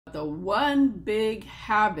The one big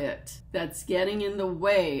habit that's getting in the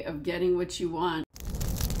way of getting what you want.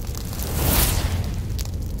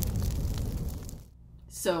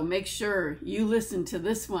 So make sure you listen to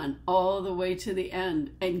this one all the way to the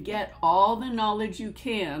end and get all the knowledge you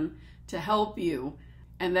can to help you,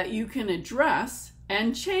 and that you can address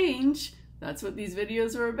and change. That's what these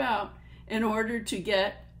videos are about, in order to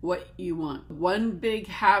get what you want. One big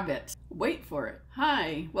habit. Wait for it.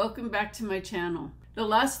 Hi, welcome back to my channel. The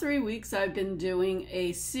last 3 weeks I've been doing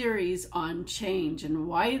a series on change and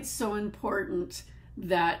why it's so important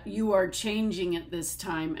that you are changing at this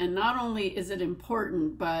time. And not only is it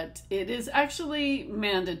important, but it is actually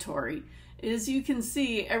mandatory. As you can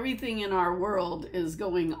see, everything in our world is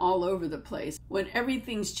going all over the place. When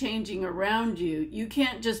everything's changing around you, you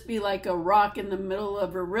can't just be like a rock in the middle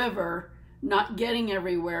of a river, not getting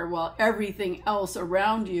everywhere while everything else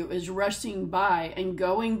around you is rushing by and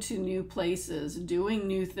going to new places, doing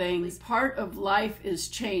new things. Part of life is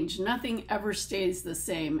change. Nothing ever stays the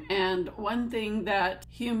same. And one thing that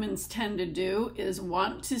humans tend to do is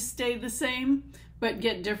want to stay the same, but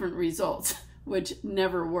get different results, which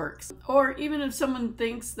never works. Or even if someone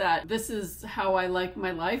thinks that this is how I like my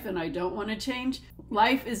life and I don't want to change,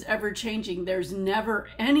 life is ever changing. There's never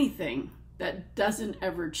anything that doesn't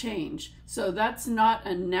ever change. So that's not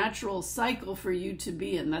a natural cycle for you to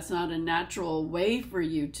be in. That's not a natural way for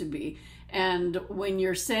you to be. And when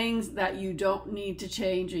you're saying that you don't need to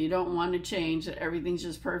change or you don't want to change, that everything's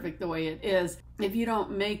just perfect the way it is, if you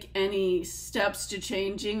don't make any steps to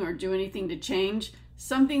changing or do anything to change,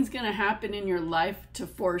 something's going to happen in your life to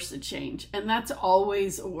force a change. And that's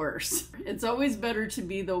always worse. It's always better to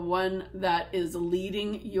be the one that is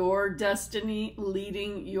leading your destiny,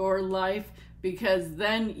 leading your life, because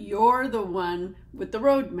then you're the one with the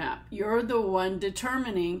roadmap. You're the one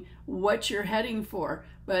determining what you're heading for.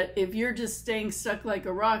 But if you're just staying stuck like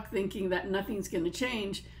a rock thinking that nothing's going to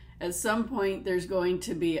change, at some point there's going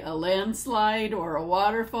to be a landslide or a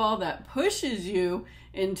waterfall that pushes you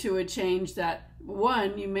into a change that,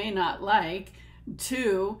 one, you may not like,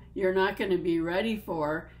 two, you're not going to be ready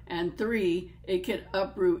for, and three, it could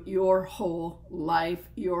uproot your whole life,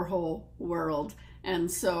 your whole world. And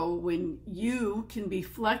so when you can be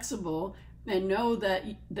flexible and know that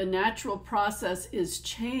the natural process is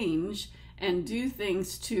change, and do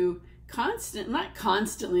things to not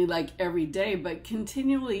constantly like every day, but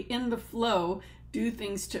continually in the flow, do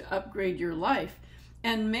things to upgrade your life.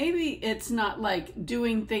 And maybe it's not like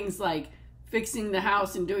doing things like fixing the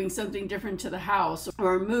house and doing something different to the house,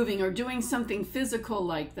 or moving, or doing something physical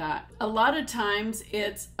like that. A lot of times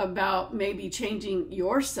it's about maybe changing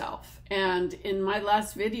yourself. And in my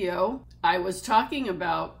last video, I was talking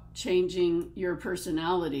about changing your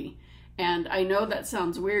personality. And I know that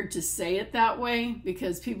sounds weird to say it that way,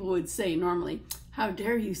 because people would say normally, how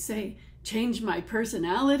dare you say change my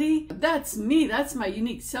personality? That's me, that's my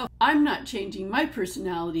unique self. I'm not changing my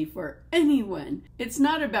personality for anyone. It's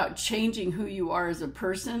not about changing who you are as a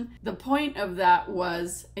person. The point of that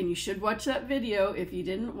was, and you should watch that video if you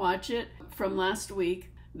didn't watch it from last week,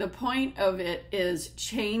 the point of it is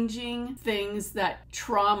changing things that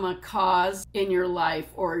trauma caused in your life,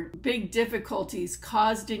 or big difficulties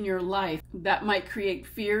caused in your life that might create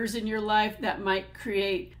fears in your life, that might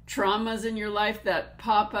create traumas in your life that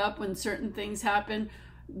pop up when certain things happen,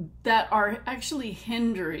 that are actually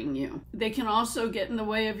hindering you. They can also get in the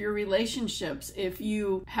way of your relationships. If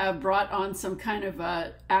you have brought on some kind of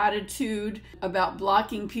a attitude about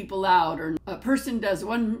blocking people out, or a person does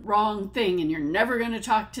one wrong thing and you're never going to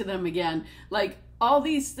talk to them again, like all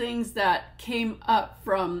these things that came up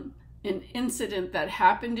from an incident that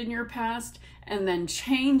happened in your past and then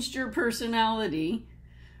changed your personality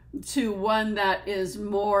to one that is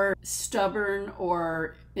more stubborn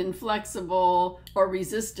or inflexible or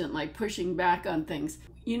resistant, like pushing back on things.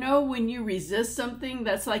 You know, when you resist something,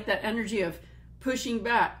 that's like that energy of pushing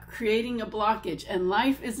back, creating a blockage. And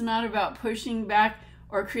life is not about pushing back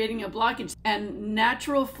or creating a blockage. And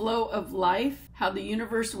natural flow of life, how the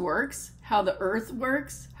universe works, how the earth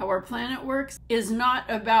works, how our planet works, is not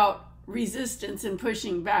about resistance and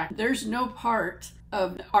pushing back. There's no part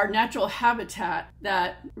of our natural habitat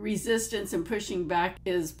that resistance and pushing back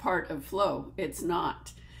is part of flow. It's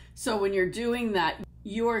not. So when you're doing that,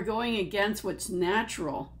 you are going against what's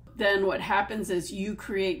natural. Then what happens is you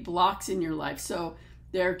create blocks in your life. So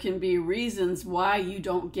there can be reasons why you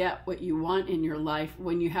don't get what you want in your life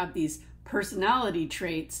when you have these personality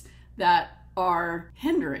traits that are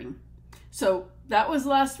hindering. So that was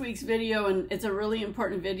last week's video, and it's a really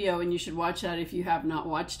important video, and you should watch that if you have not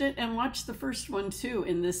watched it, and watch the first one too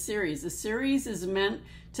in this series. The series is meant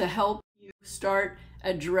to help you start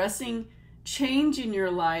addressing change in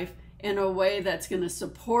your life in a way that's going to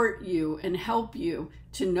support you and help you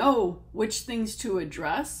to know which things to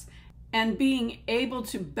address, and being able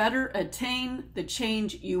to better attain the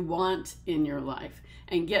change you want in your life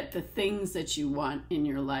and get the things that you want in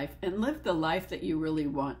your life and live the life that you really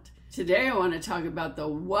want. Today, I want to talk about the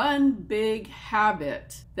one big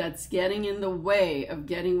habit that's getting in the way of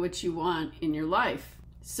getting what you want in your life.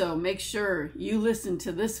 So make sure you listen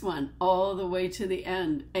to this one all the way to the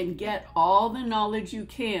end and get all the knowledge you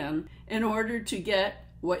can in order to get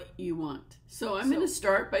what you want. So I'm going to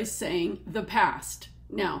start by saying the past.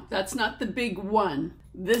 Now, that's not the big one.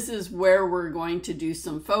 This is where we're going to do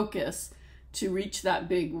some focus to reach that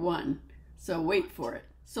big one. So wait for it.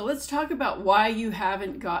 So let's talk about why you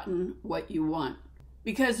haven't gotten what you want.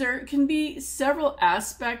 Because there can be several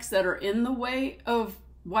aspects that are in the way of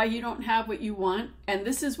why you don't have what you want. And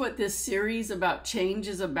this is what this series about change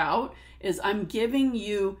is about, is I'm giving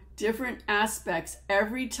you different aspects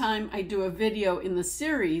every time I do a video in the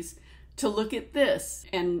series to look at this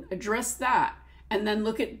and address that, and then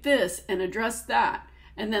look at this and address that,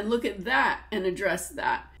 and then look at that and address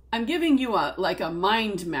that. I'm giving you like a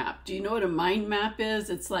mind map. Do you know what a mind map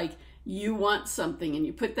is? It's like you want something and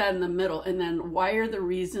you put that in the middle, and then why are the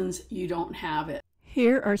reasons you don't have it?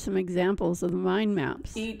 Here are some examples of the mind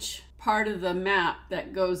maps. Each part of the map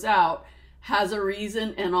that goes out has a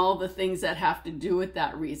reason and all the things that have to do with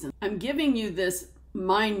that reason. I'm giving you this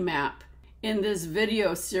mind map in this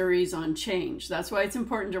video series on change. That's why it's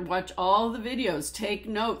important to watch all the videos, take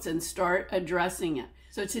notes, and start addressing it.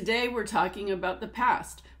 So today we're talking about the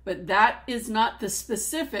past, but that is not the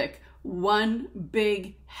specific one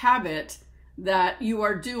big habit that you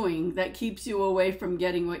are doing that keeps you away from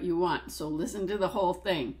getting what you want. So listen to the whole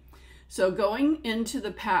thing. So going into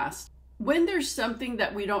the past, when there's something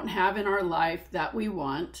that we don't have in our life that we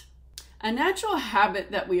want, a natural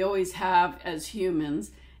habit that we always have as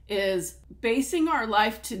humans is basing our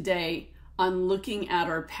life today on looking at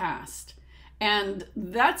our past. And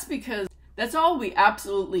that's because that's all we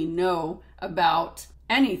absolutely know about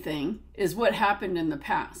anything is what happened in the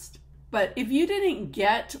past. But if you didn't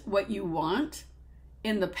get what you want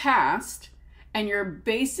in the past, and you're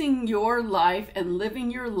basing your life and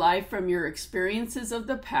living your life from your experiences of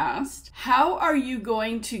the past, how are you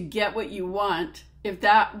going to get what you want if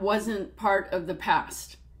that wasn't part of the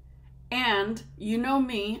past? And you know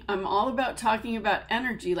me, I'm all about talking about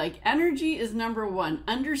energy. Like, energy is number one.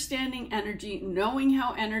 Understanding energy, knowing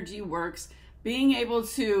how energy works, being able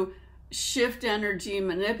to shift energy,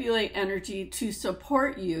 manipulate energy to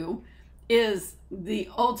support you is the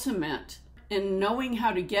ultimate in knowing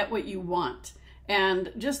how to get what you want.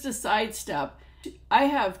 And just a sidestep, I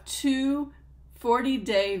have 2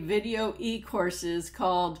 40-day video e-courses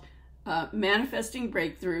called Manifesting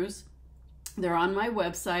Breakthroughs. They're on my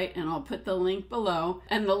website, and I'll put the link below.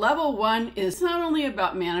 And the level 1 is not only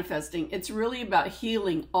about manifesting, it's really about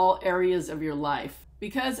healing all areas of your life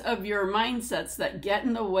because of your mindsets that get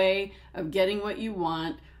in the way of getting what you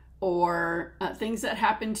want, or things that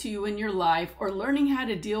happen to you in your life, or learning how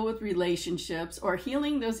to deal with relationships, or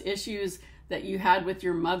healing those issues that you had with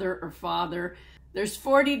your mother or father. There's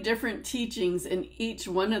 40 different teachings in each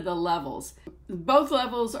one of the levels. Both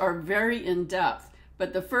levels are very in-depth,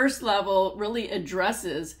 but the first level really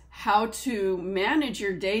addresses how to manage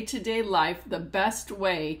your day-to-day life the best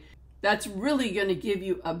way. That's really going to give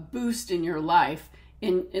you a boost in your life.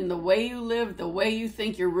 In the way you live, the way you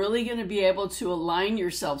think, you're really going to be able to align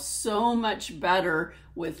yourself so much better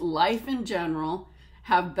with life in general,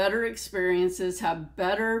 have better experiences, have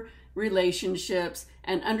better relationships,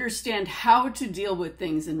 and understand how to deal with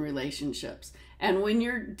things in relationships. And when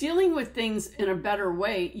you're dealing with things in a better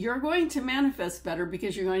way, you're going to manifest better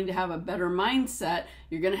because you're going to have a better mindset.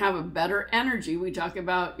 You're going to have a better energy. We talk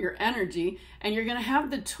about your energy, and you're going to have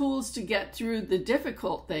the tools to get through the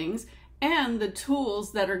difficult things and the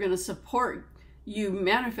tools that are going to support you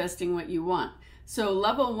manifesting what you want. So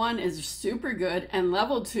level 1 is super good, and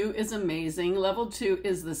level 2 is amazing. Level 2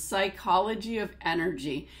 is the psychology of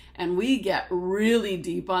energy. And we get really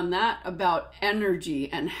deep on that about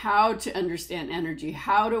energy and how to understand energy,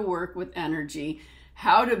 how to work with energy,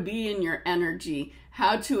 how to be in your energy,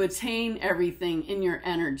 how to attain everything in your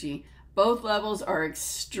energy. Both levels are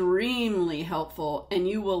extremely helpful, and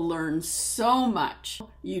you will learn so much.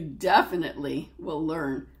 You definitely will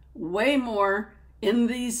learn way more in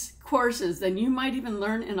these courses than you might even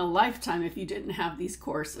learn in a lifetime if you didn't have these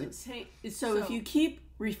courses. So if you keep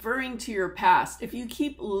referring to your past, if you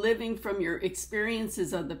keep living from your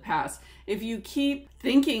experiences of the past, if you keep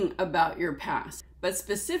thinking about your past, but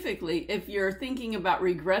specifically if you're thinking about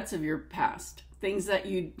regrets of your past, things that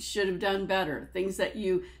you should have done better, things that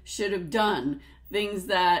you should have done, things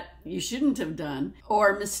that you shouldn't have done,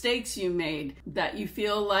 or mistakes you made that you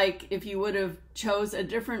feel like if you would have chose a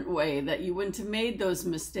different way, that you wouldn't have made those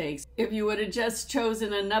mistakes. If you would have just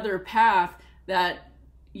chosen another path, that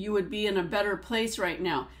you would be in a better place right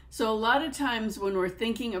now. So a lot of times when we're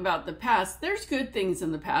thinking about the past, there's good things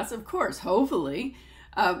in the past, of course, hopefully.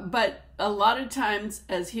 But a lot of times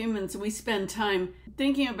as humans, we spend time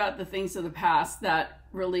thinking about the things of the past that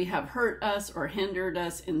really have hurt us or hindered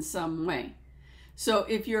us in some way. So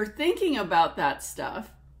if you're thinking about that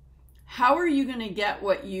stuff, how are you going to get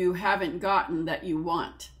what you haven't gotten that you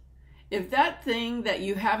want? If that thing that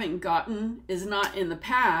you haven't gotten is not in the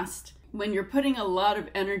past, when you're putting a lot of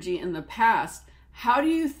energy in the past, how do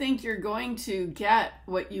you think you're going to get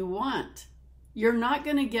what you want? You're not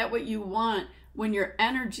going to get what you want when your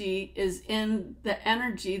energy is in the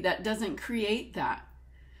energy that doesn't create that.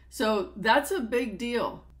 So that's a big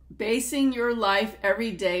deal. Basing your life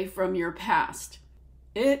every day from your past.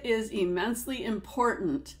 It is immensely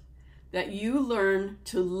important that you learn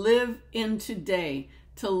to live in today,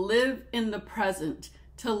 to live in the present,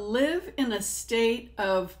 to live in a state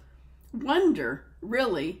of wonder,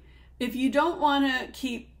 really. If you don't want to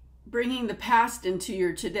keep bringing the past into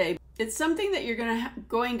your today, it's something that you're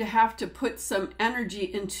going to have to put some energy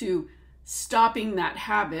into stopping that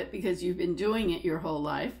habit because you've been doing it your whole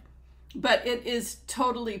life. But it is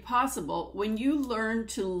totally possible when you learn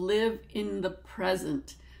to live in the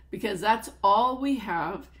present, because that's all we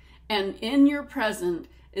have. And in your present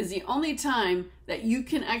is the only time that you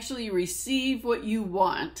can actually receive what you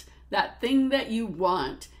want, that thing that you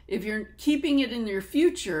want. If you're keeping it in your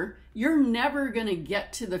future, you're never going to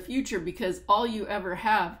get to the future because all you ever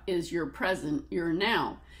have is your present, your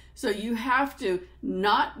now. So you have to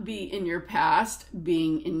not be in your past,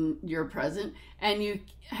 being in your present, and you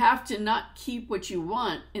have to not keep what you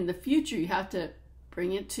want in the future. You have to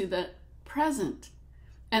bring it to the present.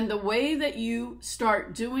 And the way that you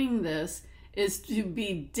start doing this is to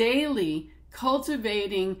be daily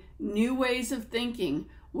cultivating new ways of thinking,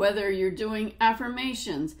 whether you're doing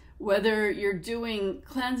affirmations, whether you're doing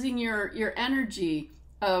cleansing your energy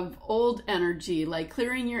of old energy, like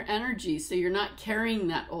clearing your energy so you're not carrying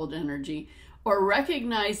that old energy, or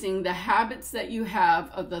recognizing the habits that you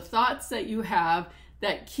have, of the thoughts that you have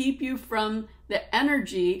that keep you from the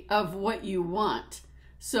energy of what you want.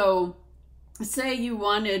 So say you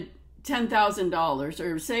wanted $10,000,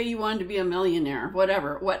 or say you wanted to be a millionaire,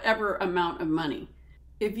 whatever amount of money.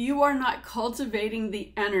 If you are not cultivating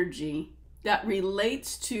the energy that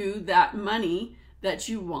relates to that money that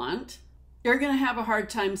you want, you're going to have a hard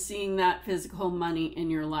time seeing that physical money in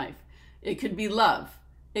your life. It could be love.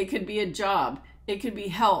 It could be a job. It could be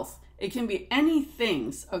health. It can be any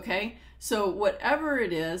things, okay? So whatever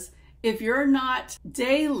it is, if you're not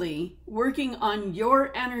daily working on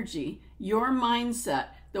your energy, your mindset,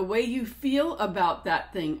 the way you feel about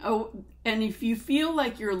that thing, and if you feel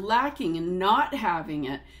like you're lacking and not having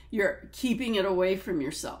it, you're keeping it away from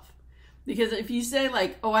yourself. Because if you say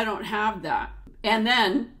like, oh, I don't have that, and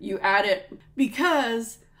then you add it,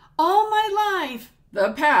 because all my life,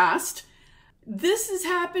 the past, this has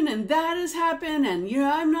happened and that has happened, and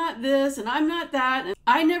I'm not this and I'm not that, and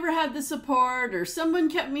I never had the support, or someone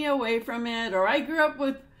kept me away from it, or I grew up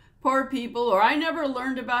with poor people, or I never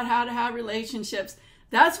learned about how to have relationships.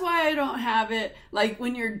 That's why I don't have it. Like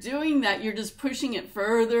when you're doing that, you're just pushing it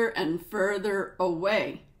further and further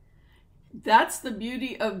away. That's the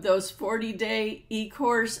beauty of those 40-day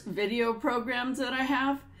eCourse video programs that I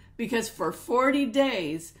have, because for 40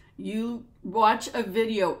 days, you watch a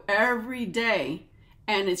video every day,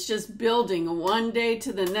 and it's just building one day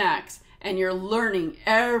to the next, and you're learning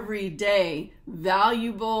every day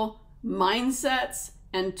valuable mindsets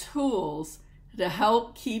and tools to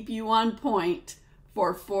help keep you on point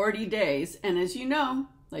for 40 days. And as you know,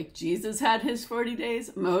 like Jesus had his 40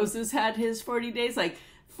 days, Moses had his 40 days, like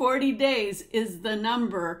 40 days is the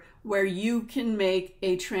number where you can make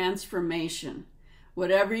a transformation.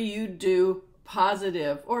 Whatever you do,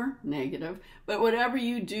 positive or negative, but whatever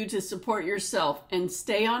you do to support yourself and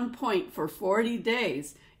stay on point for 40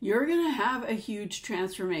 days, you're going to have a huge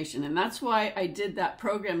transformation. And that's why I did that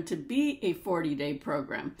program to be a 40-day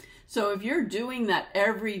program. So if you're doing that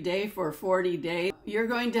every day for 40 days, you're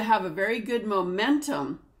going to have a very good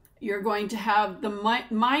momentum. You're going to have the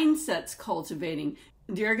mindsets cultivating.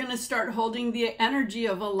 You're going to start holding the energy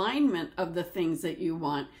of alignment of the things that you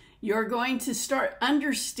want. You're going to start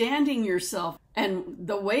understanding yourself and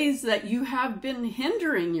the ways that you have been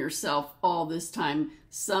hindering yourself all this time.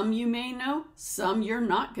 Some you may know, some you're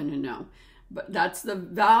not going to know. But that's the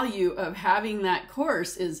value of having that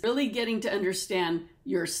course, is really getting to understand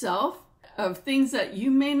yourself, of things that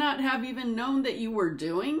you may not have even known that you were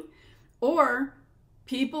doing, or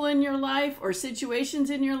people in your life or situations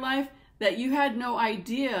in your life that you had no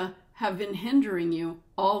idea have been hindering you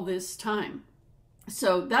all this time.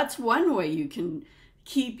 So that's one way you can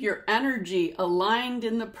keep your energy aligned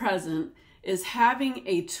in the present, is having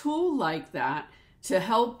a tool like that to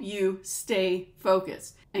help you stay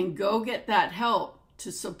focused and go get that help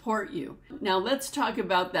to support you. Now let's talk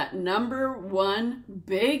about that number one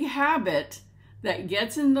big habit that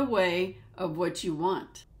gets in the way of what you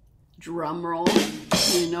want. Drum roll.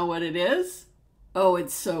 Do you know what it is? Oh,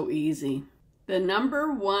 it's so easy. The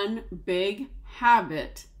number one big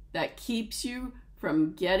habit that keeps you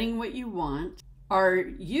from getting what you want are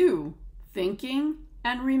you thinking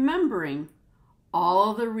and remembering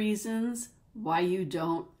all the reasons why you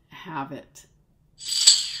don't have it.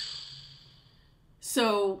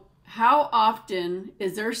 So, how often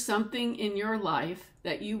is there something in your life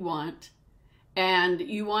that you want, and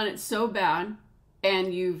you want it so bad,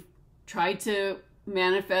 and you've tried to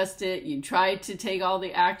manifest it, you tried to take all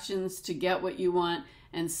the actions to get what you want,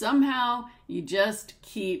 and somehow you just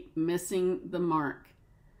keep missing the mark?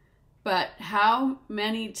 But how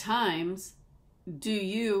many times do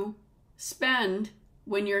you spend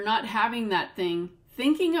when you're not having that thing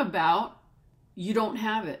thinking about you don't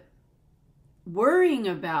have it, worrying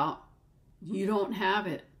about you don't have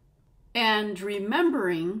it, and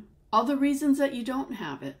remembering all the reasons that you don't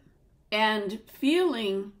have it, and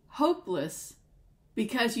feeling hopeless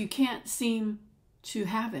because you can't seem to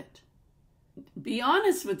have it? Be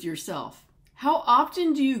honest with yourself. How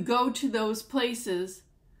often do you go to those places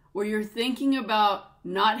where you're thinking about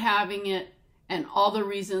not having it and all the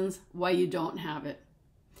reasons why you don't have it,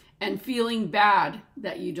 and feeling bad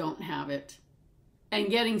that you don't have it, and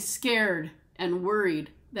getting scared and worried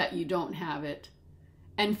that you don't have it,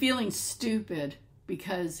 and feeling stupid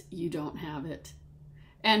because you don't have it,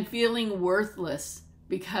 and feeling worthless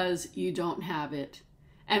because you don't have it,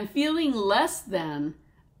 and feeling less than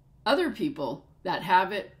other people that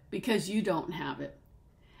have it because you don't have it?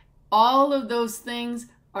 All of those things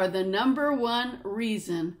are the number one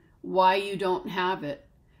reason why you don't have it,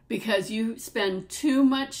 because you spend too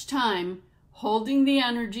much time holding the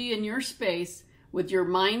energy in your space with your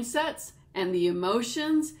mindsets and the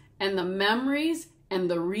emotions and the memories and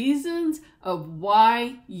the reasons of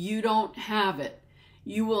why you don't have it.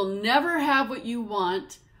 You will never have what you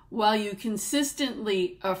want while you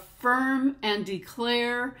consistently affirm and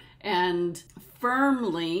declare and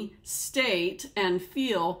firmly state and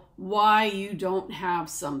feel why you don't have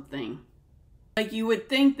something. Like, you would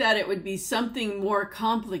think that it would be something more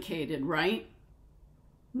complicated, right?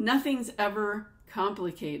 Nothing's ever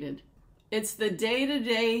complicated. It's the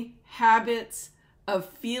day-to-day habits of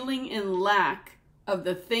feeling in lack of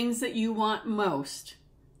the things that you want most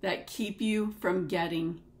that keep you from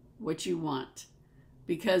getting what you want.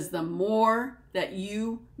 Because the more that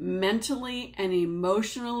you mentally and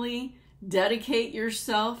emotionally dedicate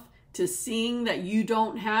yourself to seeing that you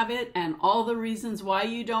don't have it and all the reasons why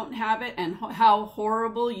you don't have it and how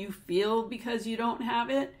horrible you feel because you don't have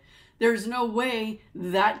it, there's no way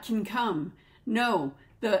that can come. No,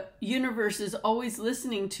 the universe is always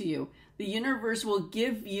listening to you. The universe will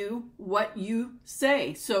give you what you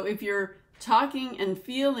say. So if you're talking and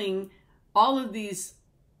feeling all of these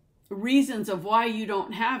reasons of why you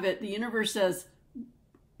don't have it, the universe says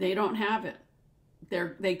they don't have it.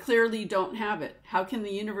 They clearly don't have it. How can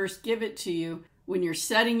the universe give it to you when you're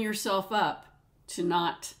setting yourself up to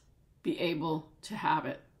not be able to have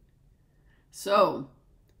it? So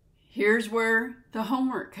here's where the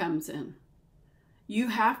homework comes in. You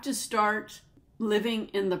have to start living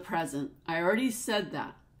in the present. I already said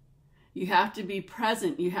that. You have to be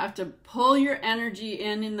present. You have to pull your energy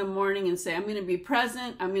in the morning and say, I'm going to be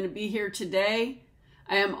present. I'm going to be here today.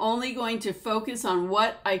 I am only going to focus on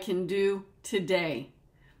what I can do today.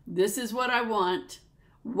 This is what I want.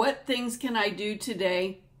 What things can I do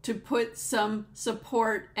today to put some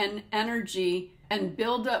support and energy and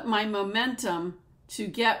build up my momentum to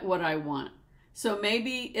get what I want? So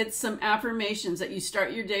maybe it's some affirmations, that you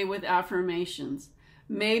start your day with affirmations.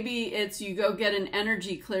 Maybe it's you go get an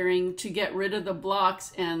energy clearing to get rid of the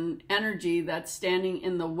blocks and energy that's standing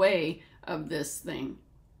in the way of this thing.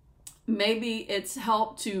 Maybe it's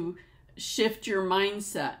help to shift your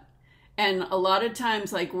mindset. And a lot of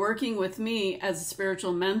times, like working with me as a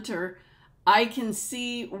spiritual mentor, I can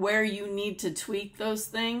see where you need to tweak those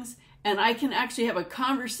things. And I can actually have a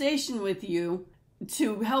conversation with you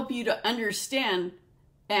to help you to understand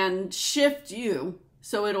and shift you.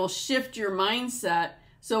 So it'll shift your mindset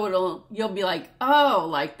So you'll be like, oh,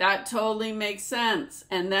 like that totally makes sense.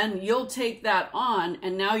 And then you'll take that on,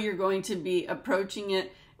 and now you're going to be approaching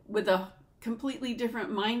it with a completely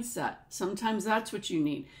different mindset. Sometimes that's what you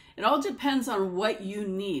need. It all depends on what you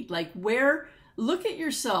need. Like look at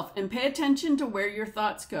yourself and pay attention to where your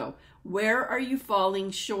thoughts go. Where are you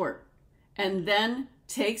falling short? And then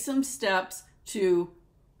take some steps to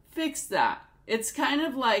fix that. It's kind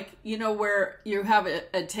of like, you know, where you have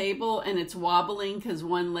a table and it's wobbling because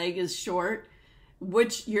one leg is short,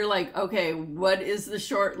 which you're like, okay, what is the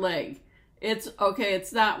short leg? It's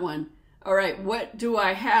that one. All right, what do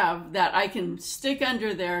I have that I can stick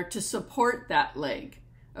under there to support that leg?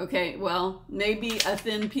 Okay, well, maybe a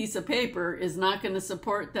thin piece of paper is not going to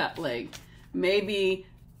support that leg. Maybe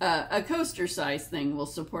a coaster size thing will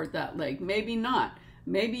support that leg. Maybe not.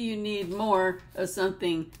 Maybe you need more of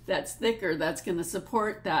something that's thicker that's going to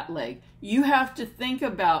support that leg. You have to think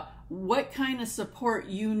about what kind of support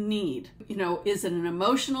you need. You know, is it an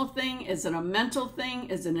emotional thing? Is it a mental thing?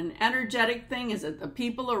 Is it an energetic thing? Is it the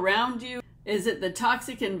people around you? Is it the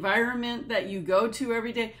toxic environment that you go to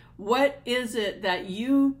every day? What is it that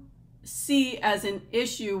you see as an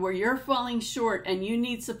issue where you're falling short and you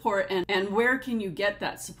need support, and where can you get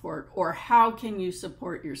that support, or how can you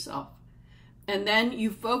support yourself? And then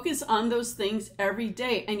you focus on those things every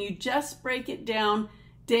day, and you just break it down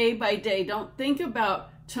day by day. Don't think about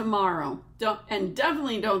tomorrow. And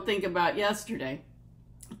definitely don't think about yesterday.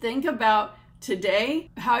 Think about today,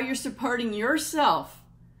 how you're supporting yourself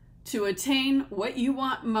to attain what you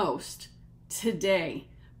want most today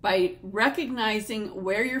by recognizing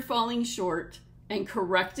where you're falling short and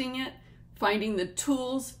correcting it, finding the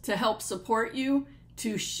tools to help support you,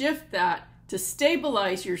 to shift that, to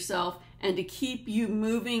stabilize yourself, and to keep you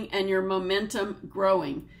moving and your momentum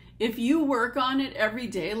growing. If you work on it every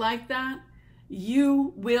day like that,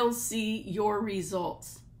 you will see your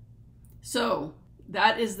results. So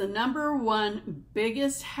that is the number one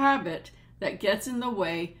biggest habit that gets in the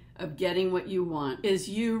way of getting what you want, is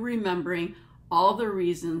you remembering all the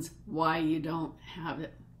reasons why you don't have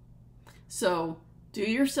it. So do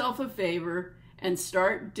yourself a favor and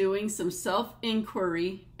start doing some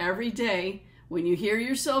self-inquiry every day. When you hear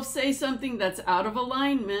yourself say something that's out of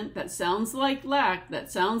alignment, that sounds like lack, that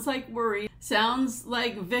sounds like worry, sounds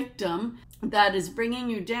like victim, that is bringing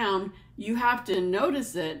you down, you have to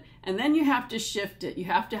notice it, and then you have to shift it. You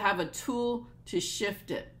have to have a tool to shift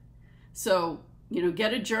it. So, you know,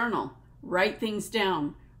 get a journal, write things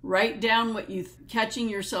down, write down what you catching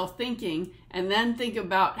yourself thinking, and then think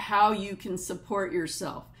about how you can support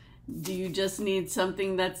yourself. Do you just need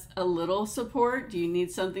something that's a little support? Do you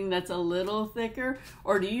need something that's a little thicker?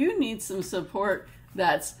 Or do you need some support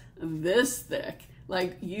that's this thick?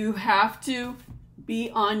 Like, you have to be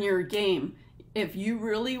on your game. If you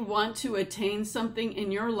really want to attain something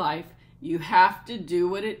in your life, you have to do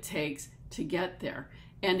what it takes to get there.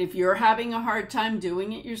 And if you're having a hard time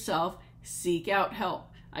doing it yourself, seek out help.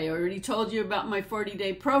 I already told you about my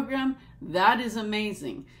 40-day program. That is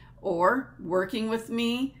amazing. Or working with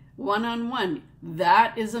me one-on-one.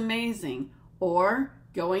 That is amazing. Or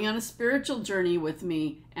going on a spiritual journey with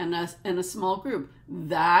me and a small group.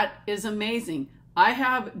 That is amazing. I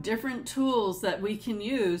have different tools that we can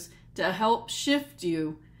use to help shift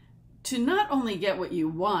you to not only get what you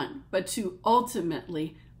want, but to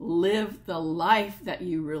ultimately live the life that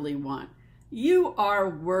you really want. You are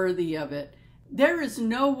worthy of it. There is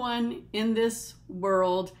no one in this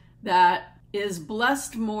world that is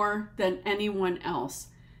blessed more than anyone else.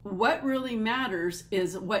 What really matters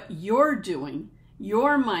is what you're doing,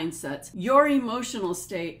 your mindsets, your emotional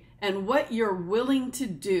state, and what you're willing to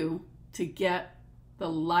do to get the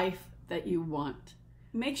life that you want.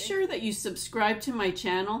 Make sure that you subscribe to my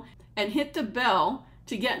channel and hit the bell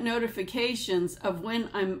to get notifications of when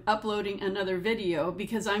I'm uploading another video,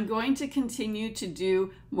 because I'm going to continue to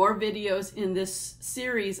do more videos in this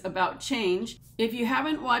series about change. If you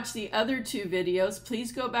haven't watched the other two videos,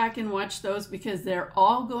 please go back and watch those, because they're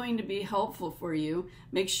all going to be helpful for you.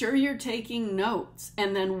 Make sure you're taking notes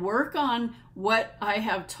and then work on what I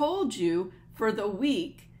have told you for the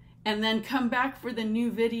week, and then come back for the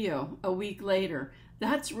new video a week later.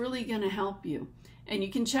 That's really going to help you. And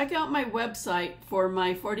you can check out my website for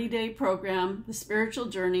my 40-day program, the spiritual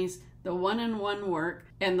journeys, the one-on-one work,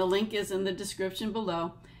 and the link is in the description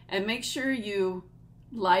below. And make sure you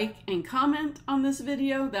like and comment on this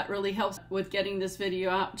video. That really helps with getting this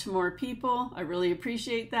video out to more people. I really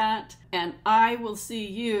appreciate that. And I will see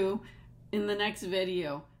you in the next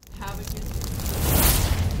video. Have a good day.